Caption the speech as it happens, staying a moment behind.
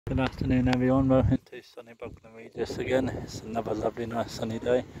Good afternoon everyone, welcome to sunny Bognor Regis again. It's another lovely nice sunny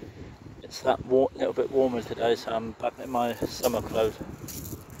day. It's that little bit warmer today, so I'm back in my summer clothes.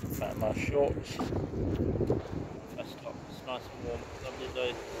 Back in my shorts, vest top. It's nice and warm, lovely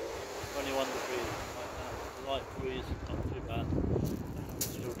day. 21 degrees like that. Light breeze, not too bad.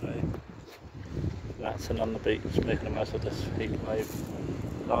 Still day. Relaxing on the beach, making the most of this heat wave.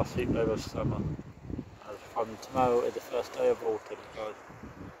 Last heat wave of summer. And from tomorrow is the first day of autumn, guys.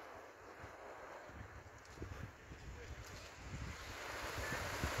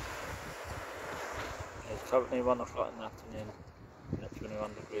 It's currently 1 o'clock in the afternoon and it's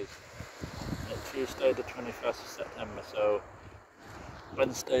 21 degrees. It's Tuesday the 21st of September, so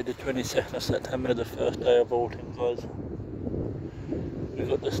Wednesday the 22nd of September, the first day of autumn, guys. We've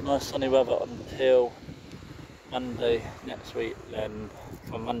got this nice sunny weather until Monday next week. Then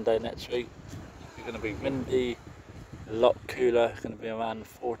from Monday next week it's going to be windy, a lot cooler. It's going to be around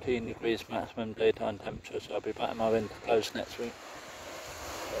 14 degrees maximum daytime temperature, so I'll be back in my winter clothes next week.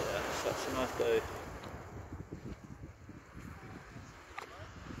 So yeah, that's a nice day.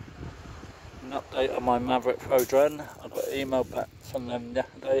 An update on my Maverick Pro drone. I got an email back from them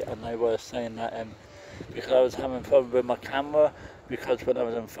yesterday and they were saying that because I was having trouble with my camera, because when I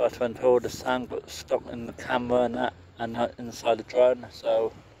was in Fuerteventura the sound got stuck in the camera and that inside the drone,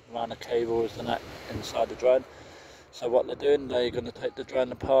 so around the cables and that inside the drone. So what they're doing, they're going to take the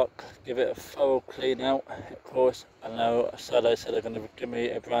drone apart, give it a thorough clean out, of course, and so they said they're going to give me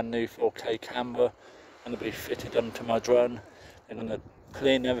a brand new 4K camera and it'll be fitted onto my drone. They're going to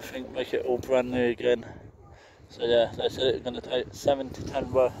clean everything, make it all brand new again. So yeah, they said it's going to take 7 to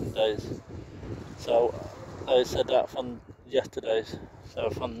 10 working days. So they said that from yesterday's. So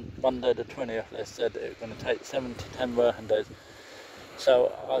from Monday the 20th they said it's going to take 7 to 10 working days.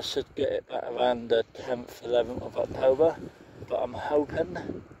 So I should get it back around the 10th, 11th of October. But I'm hoping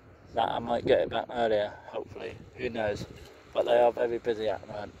that I might get it back earlier, hopefully. Who knows? But they are very busy at the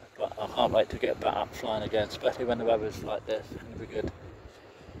moment. But I can't wait to get back up flying again, especially when the weather's like this. It'll be good.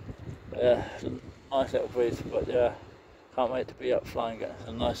 Yeah, nice little breeze, but yeah, can't wait to be up flying again.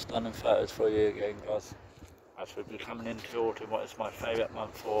 Some nice stunning photos for you again, guys. As we'll be coming into autumn, what is my favourite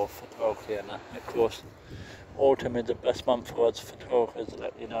month for photography, and of course, autumn is the best month for us photographers.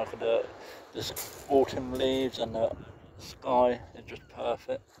 You know, for the autumn leaves and the sky is just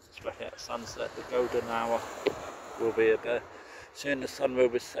perfect, especially at sunset. The golden hour will be there. Soon the sun will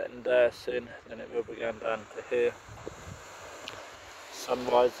be setting there soon, then it will be going down to here.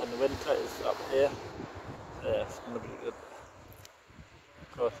 Sunrise in the winter is up here. Yeah, it's going to be good.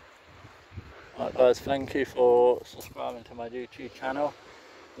 Of course. Right guys, thank you for subscribing to my YouTube channel.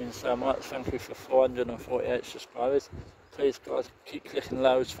 It means so much. Thank you for 448 subscribers. Please guys, keep clicking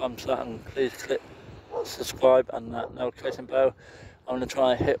those thumbs up and please click subscribe and that notification bell. I'm going to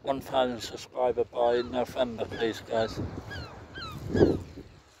try and hit 1,000 subscribers by November, please guys.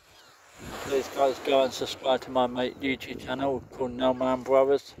 Please guys, go and subscribe to my mate YouTube channel called No Man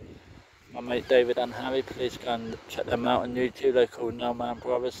Brothers. My mate David and Harry, please go and check them out on YouTube. They're called No Man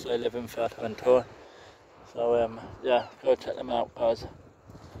Brothers. They live in Fuerteventura. So yeah, go check them out guys.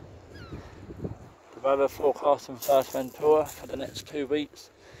 The weather forecast in Fuerteventura for the next 2 weeks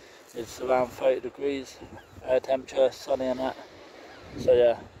is around 30 degrees, air temperature, sunny and that. So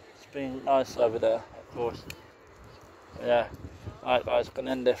yeah, it's been nice over there, of course. But yeah, alright guys, I'm going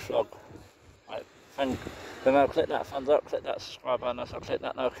to end this vlog. Remember, click that thumbs up, click that subscribe button, also click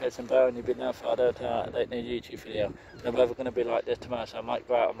that notification bell and you'll be notified every time I update a new YouTube video. The weather's going to be like this tomorrow, so I might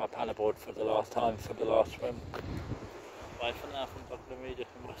go out on my paddleboard for the last time, for the last swim. Bye for now from Bognor Regis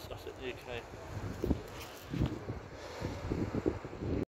in West Sussex, UK.